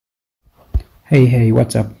Hey,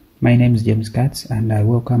 what's up? My name is James Katz and I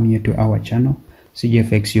welcome you to our channel,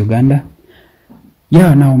 CGFX Uganda.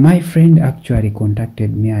 Yeah, now my friend actually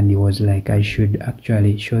contacted me and he was like I should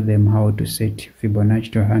actually show them how to set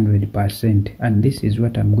Fibonacci to 100%, and this is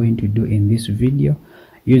what I'm going to do in this video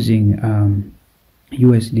using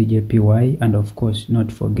USDJPY, and of course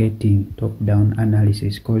not forgetting top-down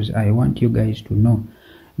analysis, because I want you guys to know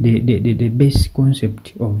the basic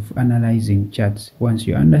concept of analyzing charts. Once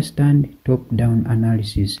you understand top-down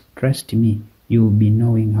analysis, trust me, you'll be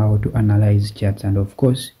knowing how to analyze charts, and of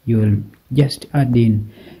course you'll just add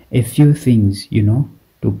in a few things,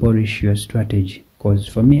 to polish your strategy. Because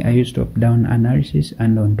for me, I use top-down analysis,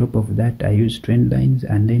 and on top of that I use trend lines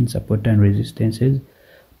and then support and resistances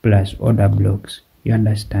plus order blocks. You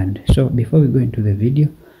understand? So before we go into the video,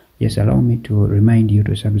 just allow me to remind you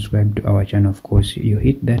to subscribe to our channel. Of course, you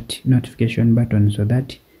hit that notification button so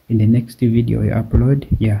that in the next video you upload,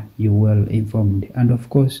 you will informed. And of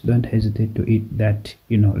course, don't hesitate to hit that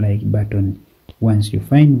like button once you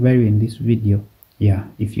find value in this video.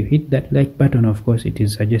 If you hit that like button, of course it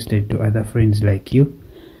is suggested to other friends like you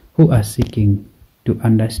who are seeking to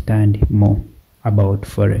understand more about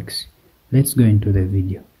forex. Let's go into the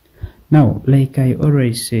video. Now, like I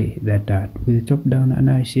always say that with top-down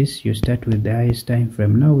analysis, you start with the highest time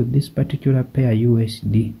frame. Now with this particular pair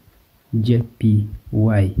USD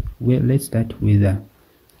JPY, well, let's start with a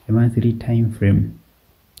monthly time frame.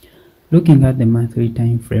 Looking at the monthly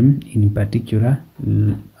time frame in particular,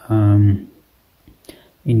 on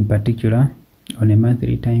a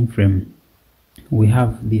monthly time frame, we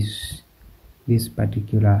have this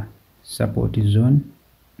particular support zone,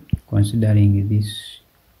 considering this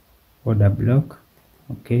order block.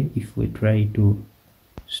 Okay, if we try to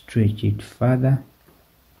stretch it further,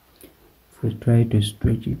 we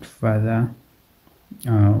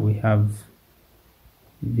have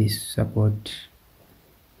this support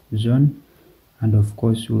zone, and of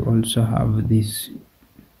course we also have this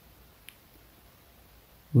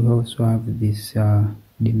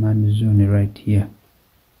demand zone right here.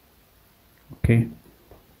 Okay,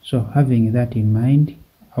 so having that in mind,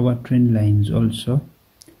 our trend lines also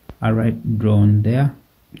are right drawn there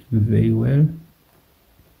very well.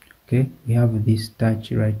 Okay, we have this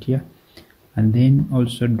touch right here, and then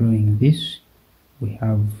also drawing this, we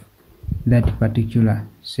have that particular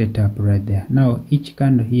setup right there. Now each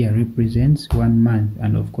candle here represents 1 month,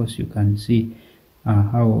 and of course you can see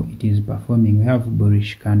how it is performing. We have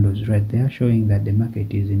bullish candles right there showing that the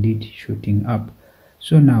market is indeed shooting up.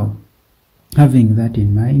 So now, having that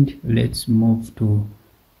in mind, let's move to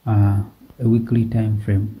a weekly time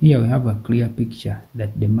frame. Here we have a clear picture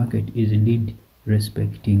that the market is indeed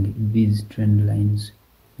respecting these trend lines.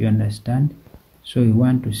 You understand? So we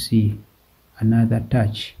want to see another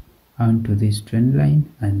touch onto this trend line,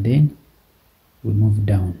 and then we move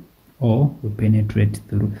down, or we penetrate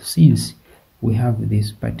through, since we have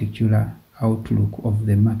this particular outlook of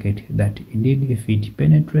the market that indeed if it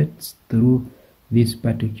penetrates through this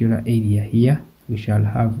particular area here, we shall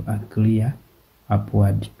have a clear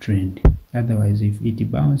upward trend. Otherwise, if it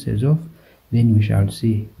bounces off, then we shall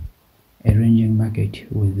see a ranging market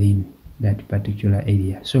within that particular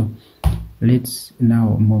area. So let's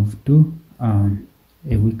now move to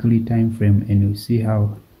a weekly time frame, and we'll see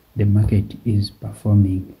how the market is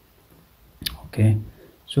performing. Okay,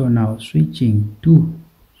 so now switching to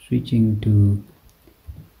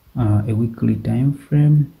a weekly time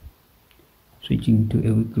frame,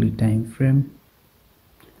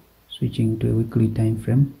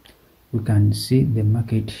 we can see the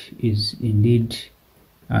market is indeed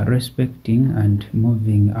respecting and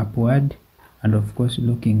moving upward. And of course,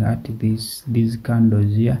 looking at these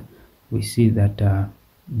candles here, we see that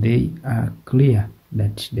they are clear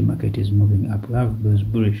that the market is moving up. We have those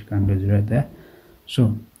bullish candles right there,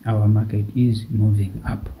 so our market is moving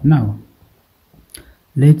up. Now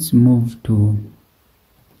let's move to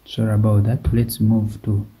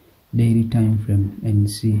daily time frame and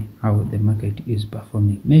see how the market is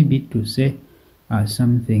performing. Maybe to say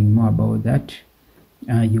something more about that,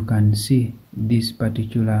 you can see this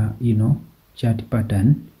particular chart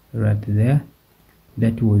pattern right there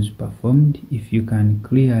that was performed. If you can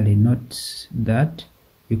clearly note that,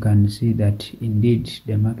 you can see that indeed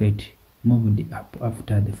the market moved up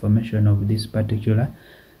after the formation of this particular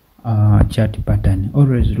chart pattern.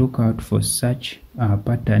 Always look out for such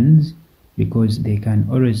patterns, because they can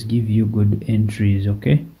always give you good entries,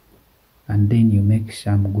 okay, and then you make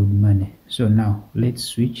some good money. So now let's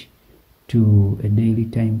switch to a daily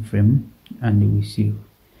time frame and we see.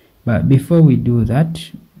 But before we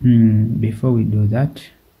switch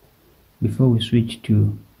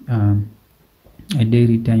to a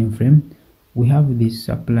daily time frame, we have this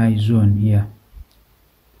supply zone here.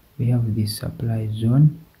 We have this supply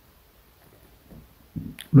zone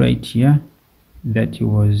right here that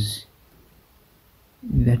was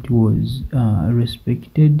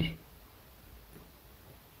respected.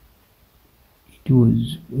 It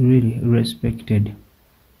was really respected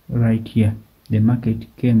right here. The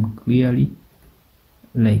market came clearly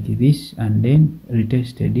like this and then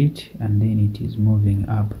retested it, and then it is moving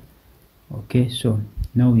up. Okay, so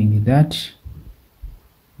knowing that,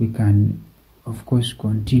 we can of course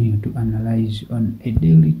continue to analyze on a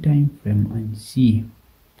daily time frame and see.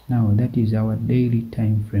 Now that is our daily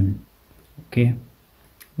time frame. Okay,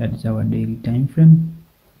 that is our daily time frame.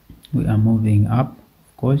 We are moving up,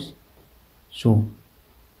 of course, so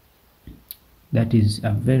that is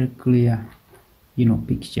a very clear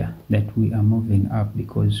picture that we are moving up,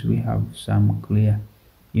 because we have some clear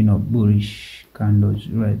bullish candles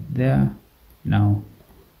right there. Now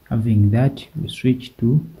having that, we switch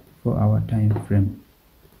to 4-hour time frame.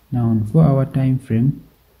 Now on 4-hour time frame,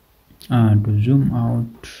 to zoom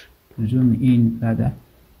out, to zoom in rather,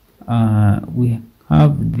 we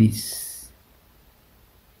have this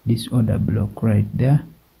order block right there.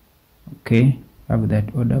 Okay, have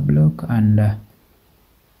that order block, and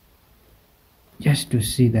just to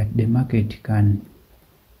see that the market can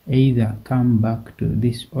either come back to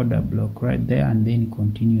this order block right there and then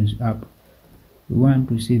continues up. We want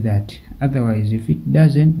to see that. Otherwise, if it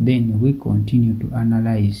doesn't, then we continue to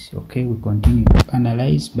analyze. Okay, we continue to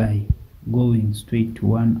analyze by going straight to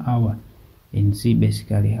 1 hour and see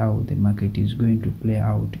basically how the market is going to play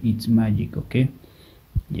out its magic. Okay,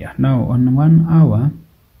 yeah. Now on 1 hour,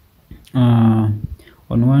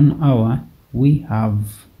 we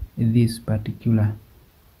have this particular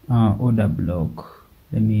order block.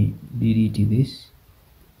 Let me delete this.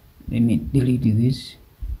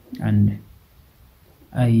 And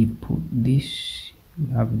I put this.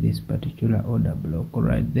 We have this particular order block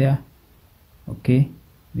right there. Okay,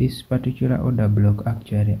 this particular order block,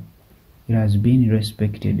 actually it has been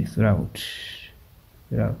respected throughout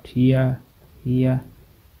here,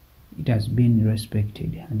 it has been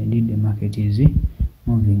respected, and indeed the market is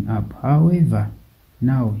moving up. However,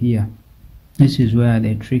 now here, this is where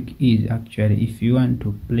the trick is. Actually, if you want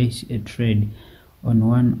to place a trade on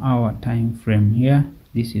 1 hour time frame here,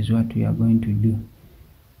 this is what we are going to do.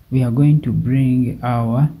 We are going to bring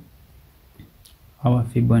our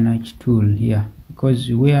Fibonacci tool here, because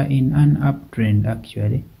we are in an uptrend.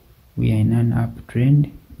 Actually, we are in an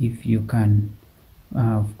uptrend. If you can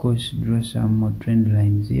of course draw some more trend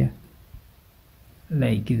lines here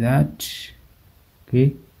like that.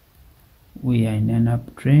 Okay, we are in an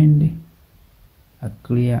uptrend, a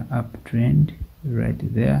clear uptrend right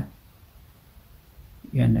there,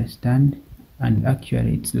 you understand? And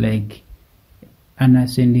actually it's like an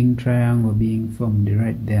ascending triangle being formed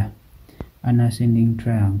right there, an ascending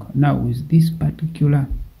triangle. Now with this particular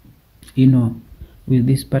with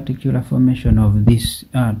this particular formation of this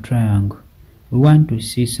triangle, we want to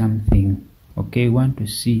see something. Okay, we want to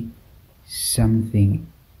see something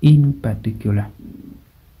in particular.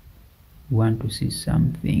 We want to see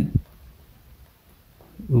something.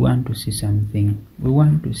 We want to see something. We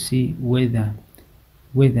want to see whether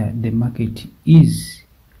the market is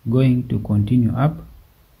going to continue up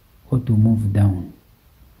or to move down.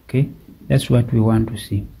 Okay, that's what we want to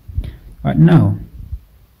see. But now,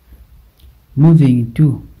 moving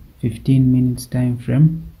to 15 minutes time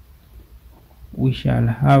frame, we shall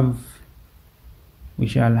have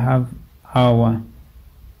our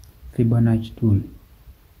Fibonacci tool.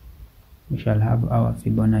 We shall have our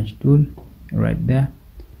Fibonacci tool right there,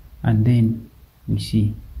 and then we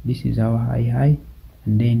see this is our high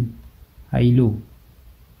and then high low.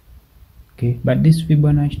 Okay, but this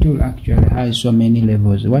Fibonacci tool actually has so many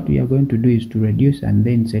levels. What we are going to do is to reduce and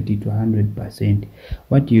then set it to 100%.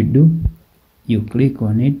 What you do, you click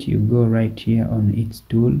on it, you go right here on its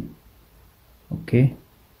tool. Okay,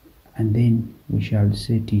 and then we shall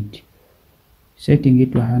set it. Setting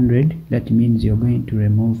it to 100, that means you're going to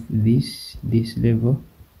remove this level,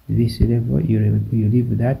 you leave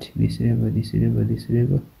that, this level,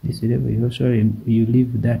 you also you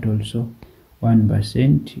leave that also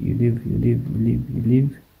 1%, you leave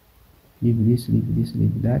this,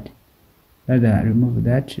 leave that, rather remove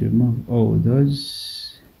that, remove all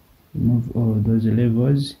those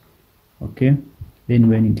levels. Okay, then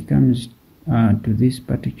when it comes to this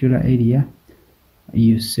particular area,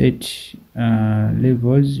 you set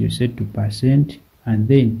levels, you set to percent, and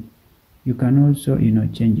then you can also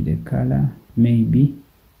change the color, maybe,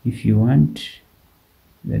 if you want.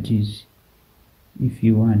 That is, if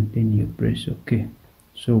you want, then you press OK.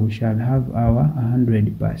 So we shall have our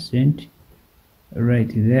 100%,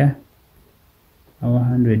 right there, our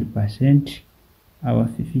 100%, our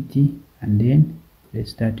 50, and then the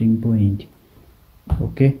starting point.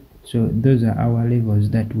 Okay, so those are our levels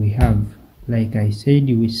that we have. Like I said,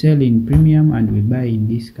 we sell in premium and we buy in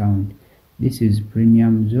discount. This is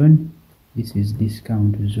premium zone, this is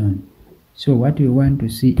discount zone. So what we want to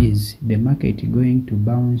see is the market going to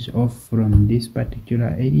bounce off from this particular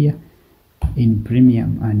area in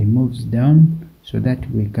premium and moves down so that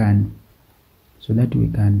we can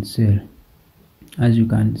sell. As you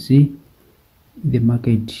can see, the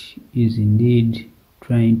market is indeed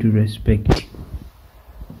trying to respect.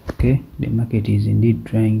 Okay, the market is indeed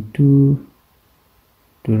trying to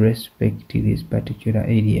respect this particular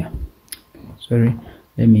area. Sorry,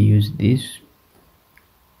 let me use this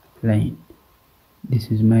line.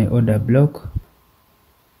 This is my order block.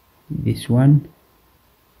 This one,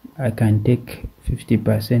 I can take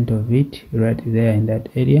 50% of it right there in that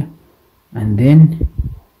area, and then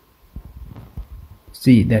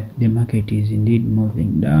see that the market is indeed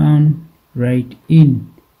moving down right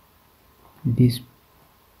in this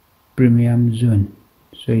premium zone.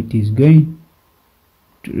 So it is going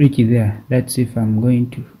to reach there. That's if I'm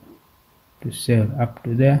going to sell up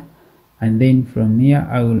to there, and then from here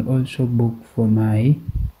I will also book for my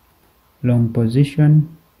long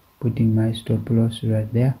position, putting my stop loss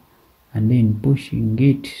right there, and then pushing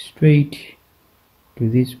it straight to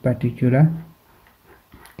this particular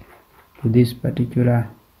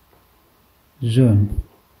zone,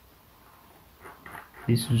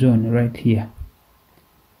 this zone right here.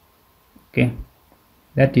 Okay,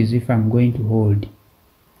 that is if I'm going to hold.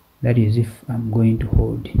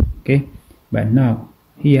 Okay, but now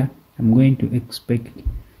here I'm going to expect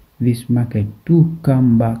this market to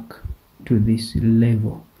come back to this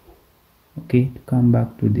level. Okay, to come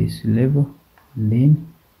back to this level and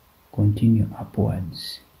then continue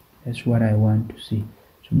upwards. That's what I want to see.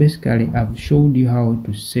 So basically I've showed you how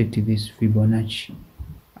to set this Fibonacci.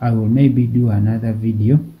 I will maybe do another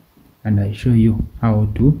video and I show you how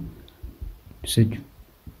to set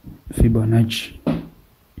Fibonacci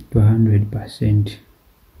to 100%.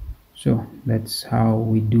 So that's how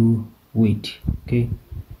we do it. Okay,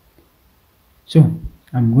 so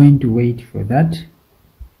I'm going to wait for that.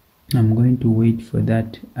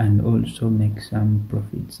 And also make some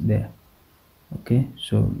profits there. Okay,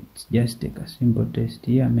 so let's just take a simple test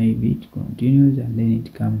here. Maybe it continues and then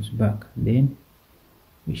it comes back, then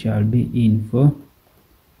we shall be in for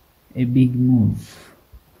a big move,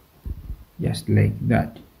 just like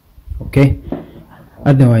that. Okay,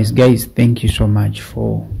 otherwise guys, thank you so much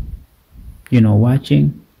for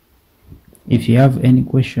watching. If you have any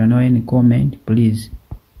question or any comment, please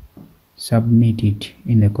submit it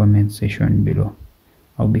in the comment section below.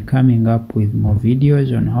 I'll be coming up with more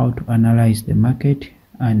videos on how to analyze the market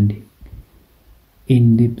and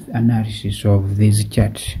in-depth analysis of these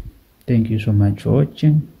charts. Thank you so much for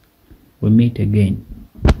watching. We'll meet again.